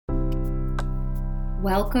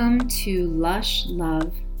Welcome to Lush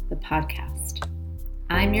Love, the podcast.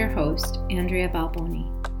 I'm your host, Andrea Balboni.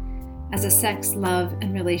 As a sex, love,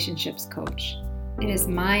 and relationships coach, it is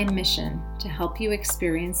my mission to help you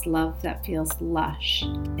experience love that feels lush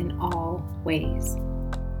in all ways.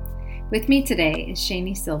 With me today is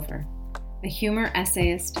Shani Silver, a humor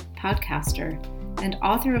essayist, podcaster, and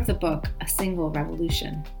author of the book, A Single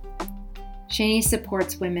Revolution. Shani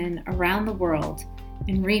supports women around the world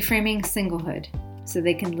in reframing singlehood so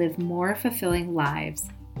they can live more fulfilling lives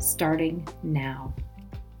starting now.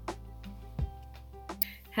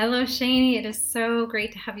 Hello, Shani. It is so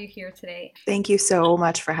great to have you here today. Thank you so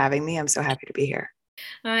much for having me. I'm so happy to be here.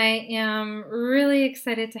 I am really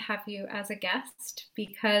excited to have you as a guest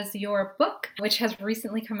because your book, which has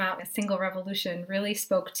recently come out, A Single Revolution, really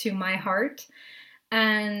spoke to my heart.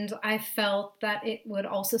 And I felt that it would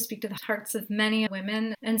also speak to the hearts of many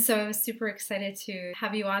women. And so I was super excited to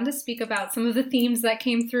have you on to speak about some of the themes that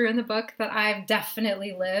came through in the book that I've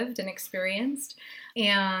definitely lived and experienced.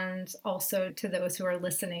 And also to those who are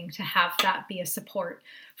listening, to have that be a support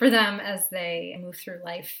for them as they move through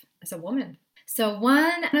life as a woman. So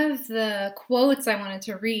one of the quotes I wanted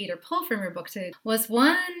to read or pull from your book today was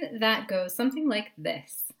one that goes something like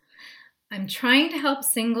this. I'm trying to help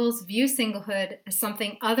singles view singlehood as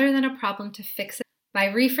something other than a problem to fix it. By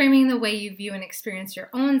reframing the way you view and experience your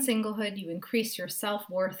own singlehood, you increase your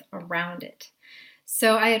self-worth around it.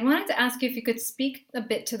 So I had wanted to ask you if you could speak a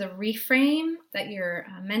bit to the reframe that you're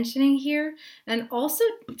mentioning here, and also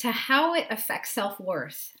to how it affects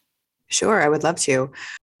self-worth. Sure, I would love to.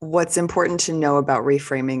 What's important to know about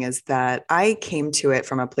reframing is that I came to it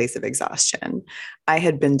from a place of exhaustion. I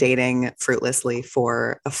had been dating fruitlessly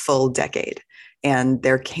for a full decade, and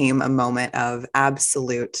there came a moment of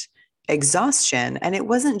absolute exhaustion. And it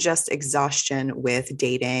wasn't just exhaustion with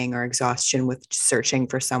dating or exhaustion with searching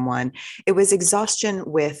for someone, it was exhaustion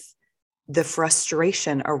with the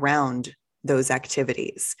frustration around those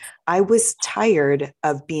activities. I was tired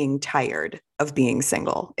of being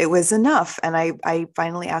single. It was enough. And I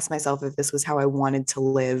finally asked myself if this was how I wanted to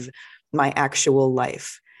live my actual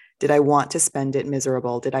life. Did I want to spend it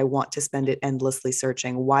miserable? Did I want to spend it endlessly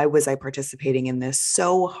searching? Why was I participating in this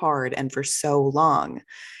so hard and for so long?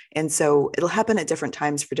 And so it'll happen at different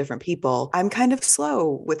times for different people. I'm kind of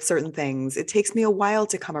slow with certain things. It takes me a while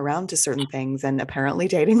to come around to certain things. And apparently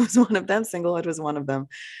dating was one of them. Singlehood was one of them.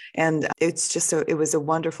 And it was a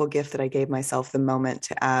wonderful gift that I gave myself the moment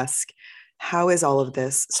to ask, how is all of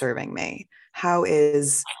this serving me? How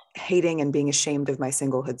is hating and being ashamed of my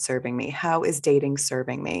singlehood serving me? How is dating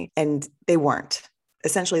serving me? And they weren't.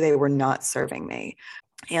 Essentially, they were not serving me.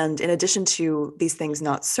 And in addition to these things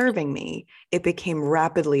not serving me, it became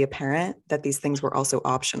rapidly apparent that these things were also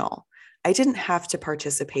optional. I didn't have to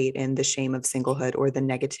participate in the shame of singlehood or the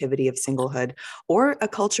negativity of singlehood or a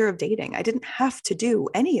culture of dating. I didn't have to do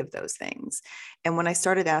any of those things. And when I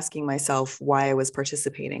started asking myself why I was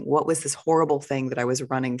participating, what was this horrible thing that I was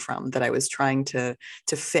running from, that I was trying to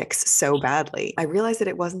fix so badly, I realized that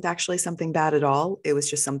it wasn't actually something bad at all. It was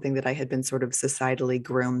just something that I had been sort of societally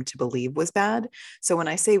groomed to believe was bad. So when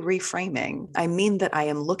I say reframing, I mean that I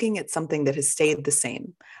am looking at something that has stayed the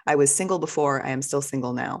same. I was single before, I am still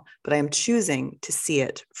single now, but I am choosing to see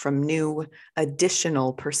it from new,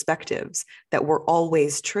 additional perspectives that were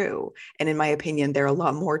always true. And in my opinion, they're a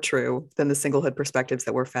lot more true than the singlehood perspectives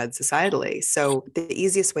that were fed societally. So the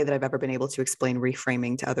easiest way that I've ever been able to explain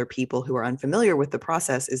reframing to other people who are unfamiliar with the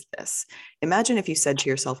process is this. Imagine if you said to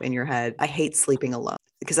yourself in your head, I hate sleeping alone.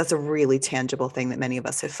 Because that's a really tangible thing that many of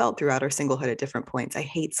us have felt throughout our singlehood at different points. I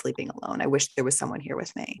hate sleeping alone. I wish there was someone here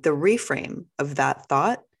with me. The reframe of that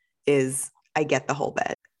thought is, I get the whole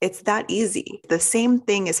bed. It's that easy. The same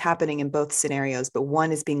thing is happening in both scenarios, but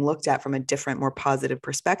one is being looked at from a different, more positive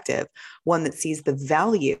perspective, one that sees the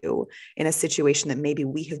value in a situation that maybe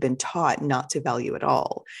we have been taught not to value at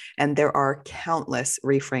all. And there are countless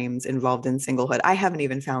reframes involved in singlehood. I haven't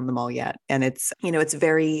even found them all yet. And it's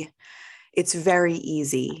very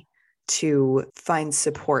easy to find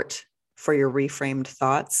support for your reframed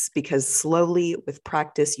thoughts, because slowly with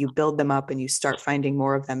practice, you build them up and you start finding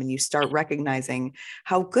more of them and you start recognizing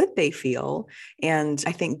how good they feel. And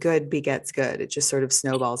I think good begets good. It just sort of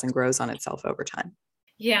snowballs and grows on itself over time.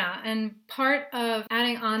 Yeah, and part of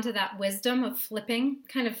adding on to that wisdom of flipping,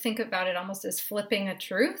 kind of think about it almost as flipping a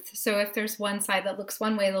truth. So if there's one side that looks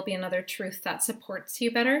one way, there'll be another truth that supports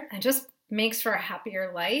you better and just makes for a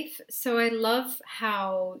happier life. So I love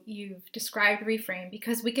how you've described reframe,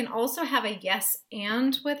 because we can also have a yes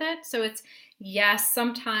and with it. So it's yes,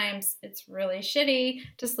 sometimes it's really shitty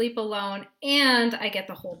to sleep alone and I get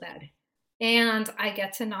the whole bed. and I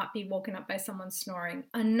get to not be woken up by someone snoring.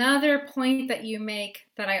 Another point that you make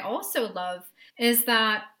that I also love is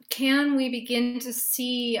that can we begin to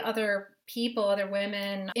see other people, other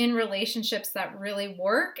women in relationships that really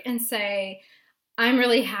work and say, I'm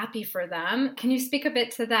really happy for them. Can you speak a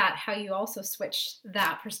bit to that, how you also switched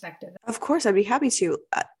that perspective? Of course, I'd be happy to.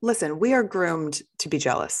 Listen, we are groomed to be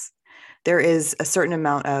jealous. There is a certain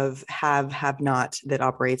amount of have not that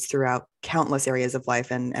operates throughout countless areas of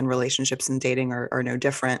life, and relationships and dating are no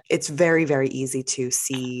different. It's very, very easy to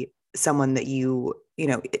see someone that you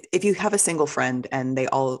know, if you have a single friend and they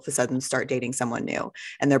all of a sudden start dating someone new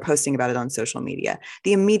and they're posting about it on social media,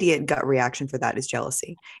 the immediate gut reaction for that is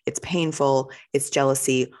jealousy. It's painful. It's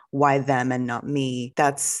jealousy. Why them and not me?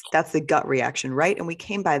 That's the gut reaction, right? And we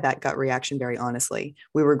came by that gut reaction very honestly.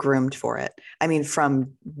 We were groomed for it. I mean,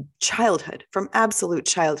 from childhood, from absolute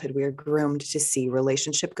childhood, we are groomed to see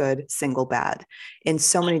relationship good, single bad in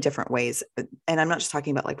so many different ways. And I'm not just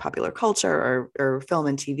talking about like popular culture or film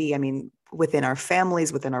and TV. I mean, within our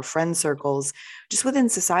families, within our friend circles, just within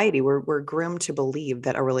society, we're groomed to believe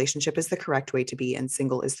that a relationship is the correct way to be and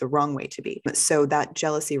single is the wrong way to be. So that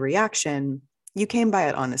jealousy reaction, you came by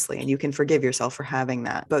it honestly, and you can forgive yourself for having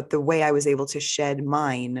that. But the way I was able to shed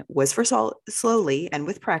mine was, first of all, slowly and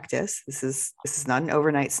with practice. This is not an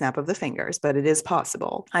overnight snap of the fingers, but it is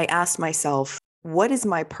possible. I asked myself, what is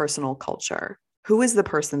my personal culture? Who is the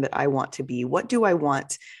person that I want to be? What do I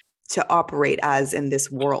want to operate as in this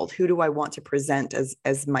world? Who do I want to present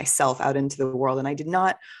as myself out into the world? And I did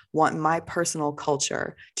not want my personal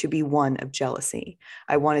culture to be one of jealousy.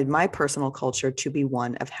 I wanted my personal culture to be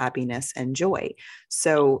one of happiness and joy.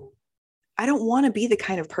 So I don't want to be the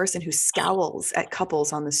kind of person who scowls at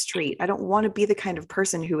couples on the street. I don't want to be the kind of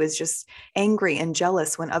person who is just angry and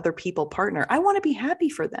jealous when other people partner. I want to be happy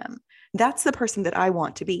for them. That's the person that I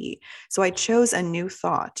want to be. So I chose a new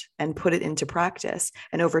thought and put it into practice.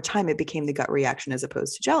 And over time, it became the gut reaction as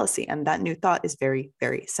opposed to jealousy. And that new thought is very,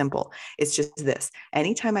 very simple. It's just this.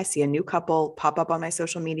 Anytime I see a new couple pop up on my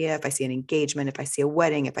social media, if I see an engagement, if I see a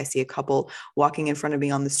wedding, if I see a couple walking in front of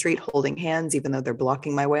me on the street holding hands, even though they're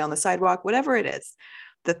blocking my way on the sidewalk, whatever it is,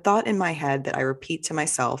 the thought in my head that I repeat to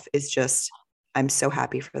myself is just, I'm so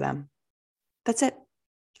happy for them. That's it.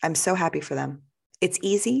 I'm so happy for them. It's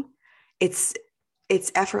easy. It's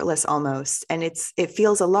it's effortless almost, and it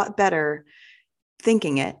feels a lot better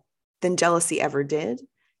thinking it than jealousy ever did.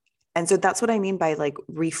 And so that's what I mean by like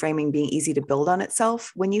reframing being easy to build on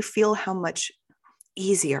itself. When you feel how much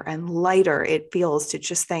easier and lighter it feels to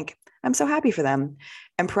just think, I'm so happy for them,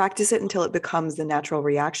 and practice it until it becomes the natural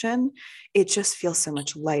reaction, it just feels so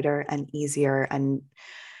much lighter and easier, and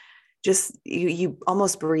just you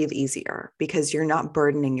almost breathe easier because you're not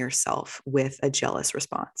burdening yourself with a jealous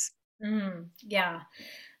response. Yeah.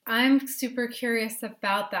 I'm super curious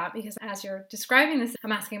about that because as you're describing this,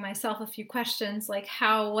 I'm asking myself a few questions like,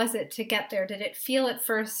 how was it to get there? Did it feel at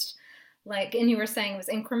first like, and you were saying it was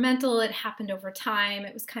incremental, it happened over time,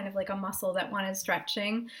 it was kind of like a muscle that wanted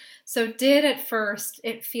stretching. So, did at first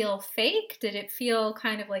it feel fake? Did it feel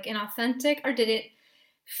kind of like inauthentic? Or did it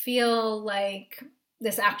feel like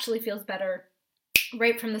this actually feels better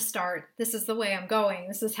right from the start? This is the way I'm going.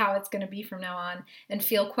 This is how it's going to be from now on, and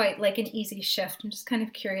feel quite like an easy shift. I'm just kind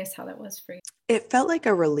of curious how that was for you. It felt like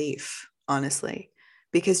a relief, honestly,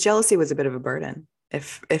 because jealousy was a bit of a burden.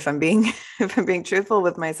 If I'm being if I'm being truthful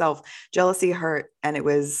with myself, jealousy hurt and it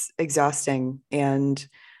was exhausting, and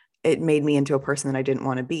it made me into a person that I didn't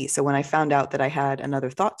want to be. So when I found out that I had another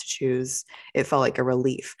thought to choose, it felt like a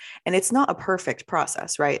relief. And it's not a perfect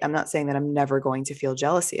process, right? I'm not saying that I'm never going to feel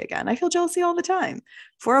jealousy again. I feel jealousy all the time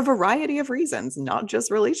for a variety of reasons, not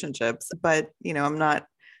just relationships. But, I'm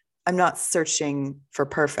not searching for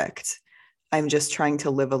perfect. I'm just trying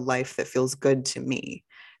to live a life that feels good to me.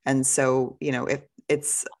 And so, if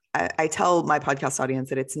it's, I tell my podcast audience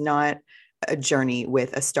that it's not a journey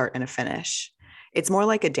with a start and a finish. It's more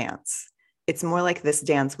like a dance. It's more like this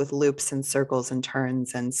dance with loops and circles and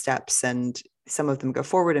turns and steps. And some of them go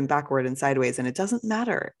forward and backward and sideways. And it doesn't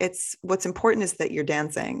matter. It's what's important is that you're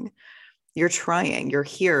dancing, you're trying, you're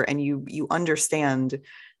here, and you understand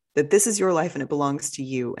that this is your life and it belongs to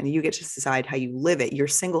you, and you get to decide how you live it. Your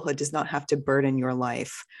singlehood does not have to burden your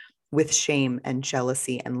life with shame and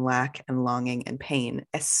jealousy and lack and longing and pain,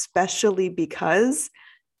 especially because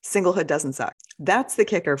singlehood doesn't suck. That's the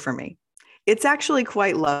kicker for me. It's actually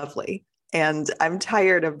quite lovely. And I'm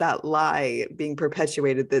tired of that lie being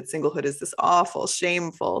perpetuated that singlehood is this awful,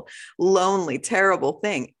 shameful, lonely, terrible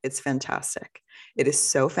thing. It's fantastic. It is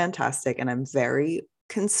so fantastic. And I'm very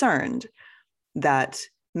concerned that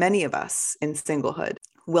many of us in singlehood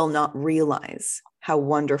will not realize how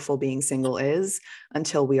wonderful being single is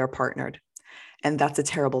until we are partnered. And that's a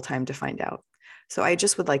terrible time to find out. So I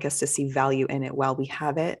just would like us to see value in it while we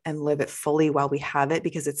have it and live it fully while we have it,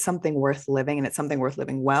 because it's something worth living and it's something worth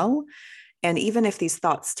living well. And even if these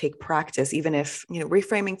thoughts take practice, even if,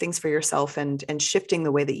 reframing things for yourself and shifting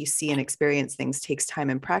the way that you see and experience things takes time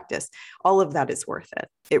and practice, all of that is worth it.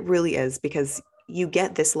 It really is, because you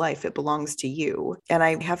get this life, it belongs to you. And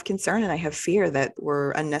I have concern and I have fear that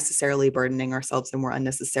we're unnecessarily burdening ourselves and we're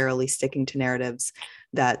unnecessarily sticking to narratives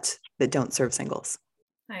that don't serve singles.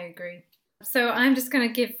 I agree. So I'm just going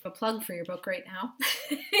to give a plug for your book right now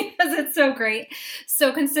because it's so great.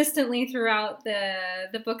 So consistently throughout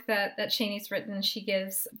the book that Shani's written, she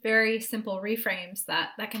gives very simple reframes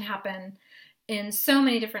that can happen in so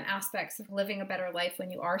many different aspects of living a better life when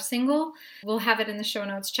you are single. We'll have it in the show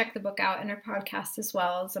notes. Check the book out, and her podcast as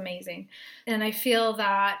well is amazing. And I feel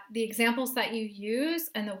that the examples that you use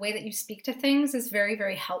and the way that you speak to things is very,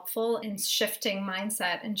 very helpful in shifting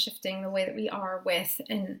mindset and shifting the way that we are with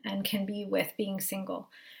and can be with being single.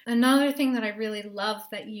 Another thing that I really love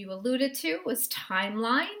that you alluded to was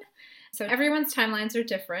timeline. So everyone's timelines are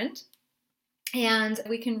different. And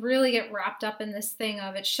we can really get wrapped up in this thing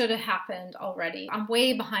of it should have happened already. I'm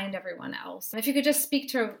way behind everyone else. If you could just speak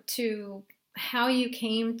to how you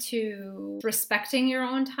came to respecting your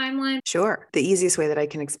own timeline. Sure. The easiest way that I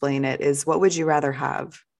can explain it is, what would you rather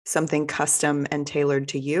have? Something custom and tailored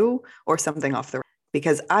to you, or something off the rack?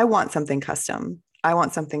 Because I want something custom. I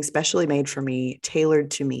want something specially made for me, tailored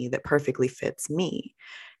to me, that perfectly fits me.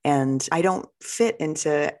 And I don't fit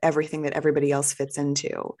into everything that everybody else fits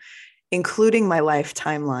into, including my life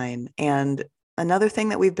timeline. And another thing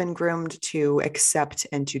that we've been groomed to accept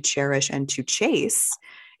and to cherish and to chase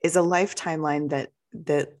is a life timeline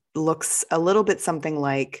that looks a little bit something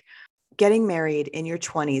like getting married in your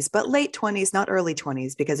 20s, but late 20s, not early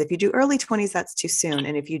 20s, because if you do early 20s, that's too soon.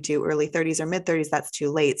 And if you do early 30s or mid 30s, that's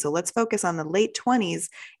too late. So let's focus on the late 20s,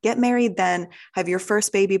 get married then, have your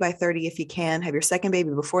first baby by 30 if you can, have your second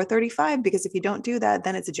baby before 35, because if you don't do that,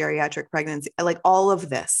 then it's a geriatric pregnancy. Like all of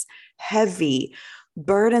this heavy,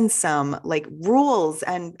 burdensome, like rules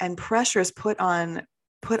and pressures put on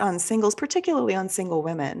singles, particularly on single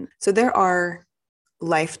women. So there are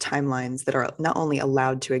life timelines that are not only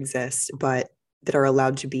allowed to exist, but that are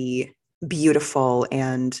allowed to be beautiful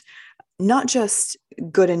and not just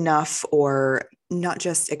good enough or not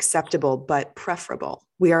just acceptable, but preferable.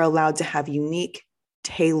 We are allowed to have unique,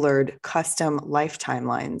 tailored, custom life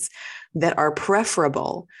timelines that are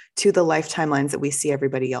preferable to the life timelines that we see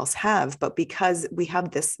everybody else have. But because we have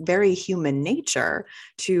this very human nature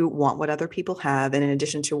to want what other people have, and in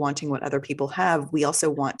addition to wanting what other people have, we also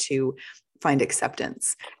want to find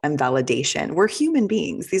acceptance and validation. We're human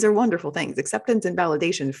beings. These are wonderful things. Acceptance and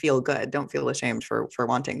validation feel good. Don't feel ashamed for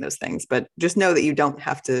wanting those things, but just know that you don't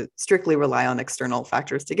have to strictly rely on external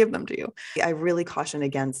factors to give them to you. I really caution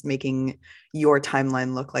against making your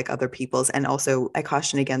timeline look like other people's. And also I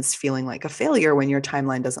caution against feeling like a failure when your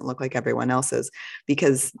timeline doesn't look like everyone else's,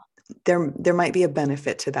 because there might be a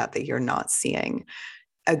benefit to that you're not seeing.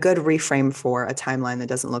 A good reframe for a timeline that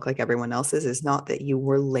doesn't look like everyone else's is not that you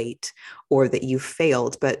were late or that you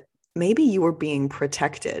failed, but maybe you were being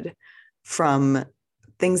protected from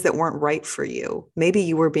things that weren't right for you. Maybe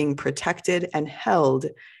you were being protected and held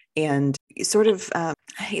and sort of, I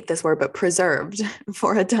hate this word, but preserved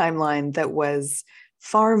for a timeline that was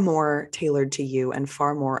far more tailored to you and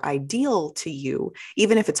far more ideal to you,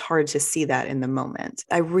 even if it's hard to see that in the moment.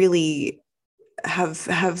 I really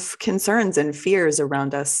have concerns and fears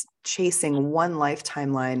around us chasing one life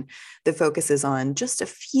timeline that focuses on just a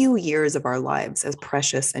few years of our lives as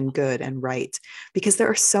precious and good and right, because there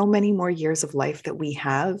are so many more years of life that we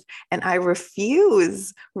have. And I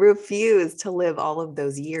refuse to live all of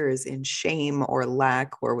those years in shame or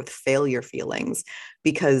lack or with failure feelings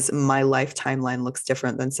because my life timeline looks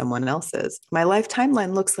different than someone else's. My life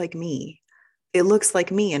timeline looks like me. It looks like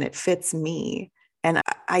me and it fits me. And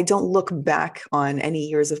I don't look back on any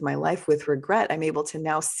years of my life with regret. I'm able to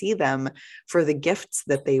now see them for the gifts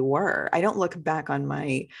that they were. I don't look back on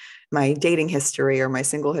my dating history or my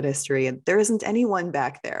singlehood history, and there isn't anyone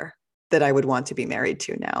back there that I would want to be married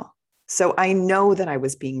to now. So I know that I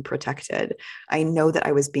was being protected. I know that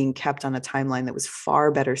I was being kept on a timeline that was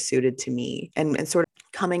far better suited to me, and sort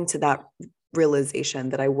of coming to that realization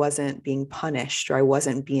that I wasn't being punished, or I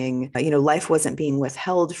wasn't being, life wasn't being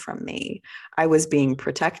withheld from me. I was being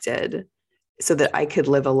protected so that I could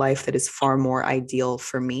live a life that is far more ideal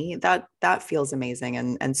for me. That feels amazing.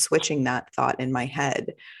 And switching that thought in my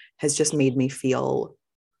head has just made me feel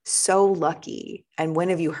so lucky. And when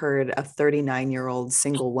have you heard a 39-year-old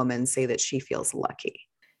single woman say that she feels lucky?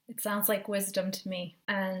 It sounds like wisdom to me.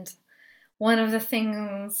 And one of the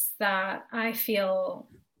things that I feel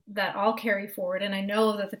that I'll carry forward, and I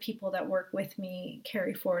know that the people that work with me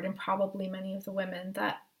carry forward, and probably many of the women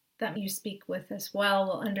that you speak with as well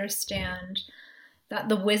will understand that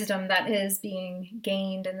the wisdom that is being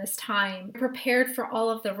gained in this time, prepared for all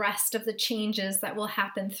of the rest of the changes that will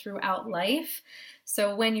happen throughout life.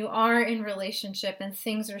 So when you are in relationship and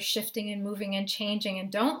things are shifting and moving and changing and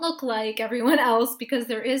don't look like everyone else, because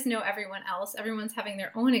there is no everyone else, everyone's having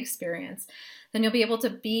their own experience, then you'll be able to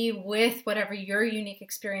be with whatever your unique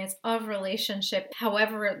experience of relationship,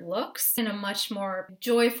 however it looks, in a much more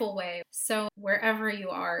joyful way. So wherever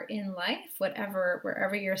you are in life,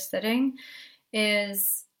 wherever you're sitting,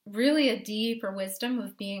 is really a deeper wisdom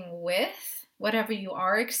of being with whatever you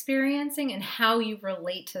are experiencing and how you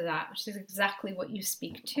relate to that, which is exactly what you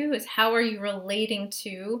speak to, is how are you relating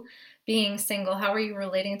to being single? How are you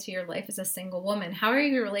relating to your life as a single woman? How are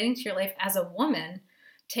you relating to your life as a woman?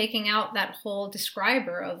 Taking out that whole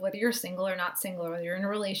describer of whether you're single or not single, or whether you're in a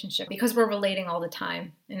relationship, because we're relating all the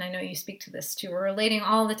time. And I know you speak to this too. We're relating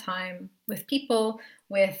all the time with people,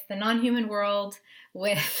 with the non-human world,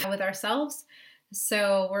 with ourselves.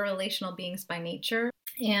 So we're relational beings by nature,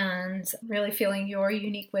 and really feeling your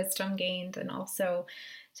unique wisdom gained, and also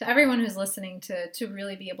to everyone who's listening to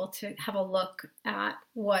really be able to have a look at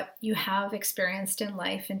what you have experienced in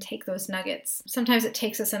life and take those nuggets. Sometimes it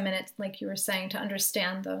takes us a minute, like you were saying, to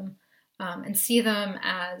understand them, and see them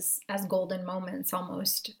as golden moments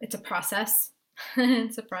almost. It's a process.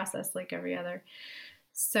 It's a process like every other.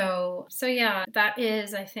 So yeah, that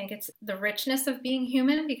is, I think it's the richness of being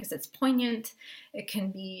human, because it's poignant. It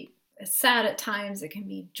can be sad at times, it can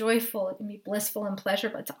be joyful, it can be blissful and pleasure,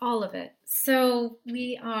 but it's all of it. So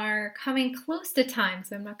we are coming close to time,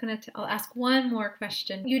 so I'll ask one more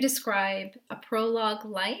question. You describe a prologue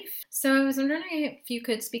life. So I was wondering if you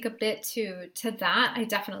could speak a bit to that. I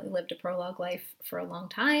definitely lived a prologue life for a long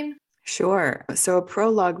time. Sure. So a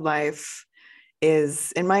prologue life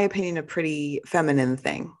is, in my opinion, a pretty feminine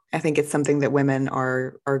thing. I think it's something that women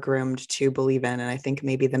are groomed to believe in. And I think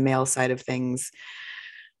maybe the male side of things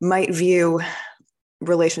might view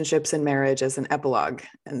relationships and marriage as an epilogue.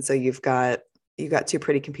 And so you got two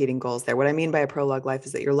pretty competing goals there. What I mean by a prologue life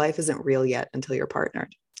is that your life isn't real yet until you're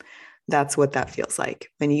partnered. That's what that feels like.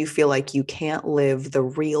 When you feel like you can't live the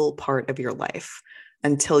real part of your life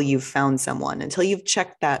until you've found someone, until you've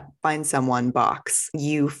checked that find someone box,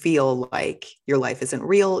 you feel like your life isn't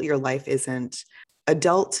real, your life isn't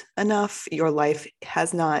adult enough, your life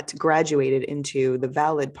has not graduated into the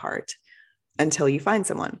valid part until you find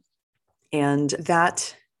someone. And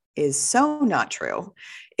that is so not true.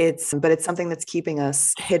 But it's something that's keeping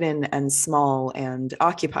us hidden and small and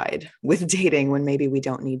occupied with dating when maybe we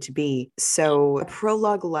don't need to be. So a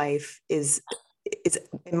prologue life is,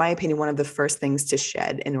 in my opinion, one of the first things to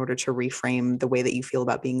shed in order to reframe the way that you feel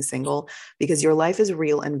about being single, because your life is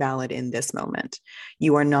real and valid in this moment.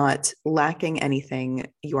 You are not lacking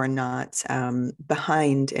anything. You are not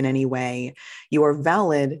behind in any way. You are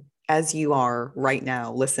valid as you are right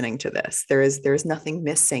now listening to this. There's nothing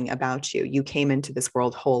missing about you. You came into this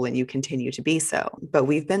world whole and you continue to be so. But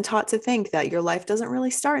we've been taught to think that your life doesn't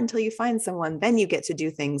really start until you find someone. Then you get to do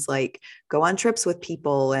things like go on trips with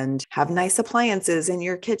people and have nice appliances in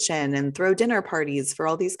your kitchen and throw dinner parties for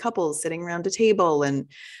all these couples sitting around a table. And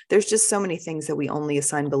there's just so many things that we only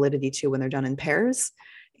assign validity to when they're done in pairs.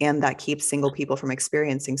 And that keeps single people from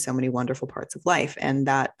experiencing so many wonderful parts of life. And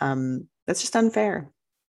that's just unfair.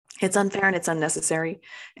 It's unfair and it's unnecessary.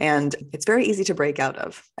 And it's very easy to break out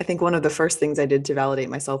of. I think one of the first things I did to validate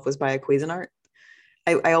myself was buy a Cuisinart.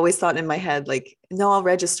 I always thought in my head, like, no, I'll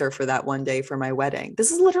register for that one day for my wedding.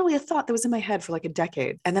 This is literally a thought that was in my head for like a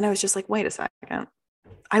decade. And then I was just like, wait a second,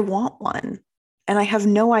 I want one. And I have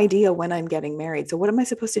no idea when I'm getting married. So what am I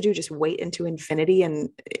supposed to do? Just wait into infinity and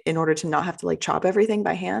in order to not have to like chop everything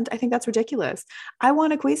by hand? I think that's ridiculous. I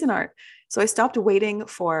want a Cuisinart. So I stopped waiting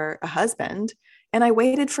for a husband and I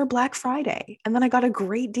waited for Black Friday. And then I got a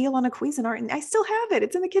great deal on a Cuisinart and I still have it.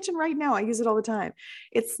 It's in the kitchen right now. I use it all the time.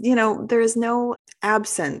 There is no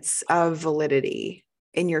absence of validity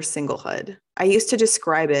in your singlehood. I used to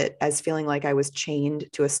describe it as feeling like I was chained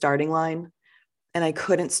to a starting line and I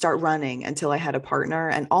couldn't start running until I had a partner.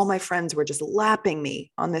 And all my friends were just lapping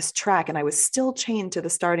me on this track. And I was still chained to the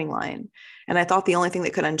starting line. And I thought the only thing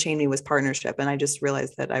that could unchain me was partnership. And I just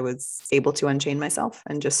realized that I was able to unchain myself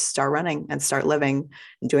and just start running and start living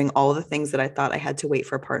and doing all the things that I thought I had to wait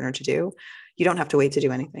for a partner to do. You don't have to wait to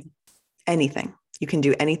do anything. You can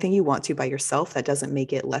do anything you want to by yourself. That doesn't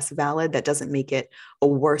make it less valid. That doesn't make it a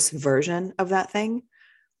worse version of that thing.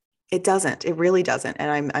 It doesn't. It really doesn't.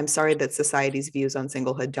 And I'm sorry that society's views on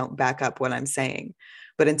singlehood don't back up what I'm saying.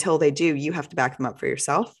 But until they do, you have to back them up for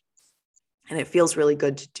yourself. And it feels really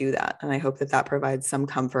good to do that. And I hope that that provides some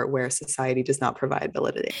comfort where society does not provide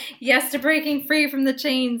validity. Yes to breaking free from the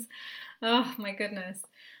chains. Oh my goodness.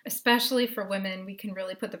 Especially for women, we can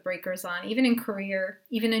really put the breakers on, even in career,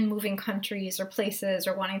 even in moving countries or places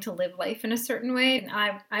or wanting to live life in a certain way.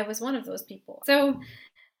 And I was one of those people. So,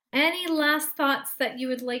 any last thoughts that you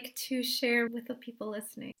would like to share with the people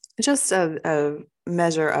listening? Just a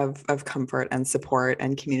measure of comfort and support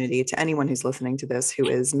and community to anyone who's listening to this who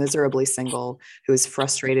is miserably single, who is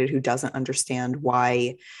frustrated, who doesn't understand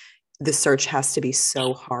why the search has to be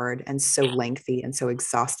so hard and so lengthy and so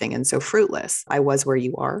exhausting and so fruitless. I was where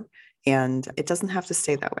you are. And it doesn't have to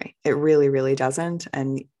stay that way. It really, really doesn't.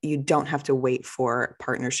 And you don't have to wait for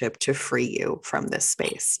partnership to free you from this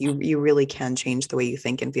space. You really can change the way you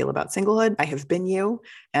think and feel about singlehood. I have been you,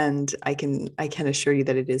 and I can assure you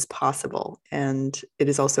that it is possible. And it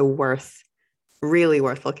is also really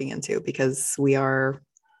worth looking into because we're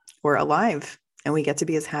alive and we get to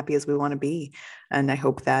be as happy as we want to be. And I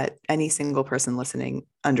hope that any single person listening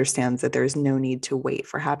understands that there's no need to wait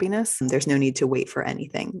for happiness. There's no need to wait for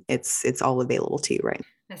anything. It's all available to you right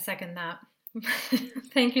I second that.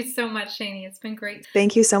 Thank you so much, Shani. It's been great. now.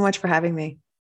 Thank you so much for having me.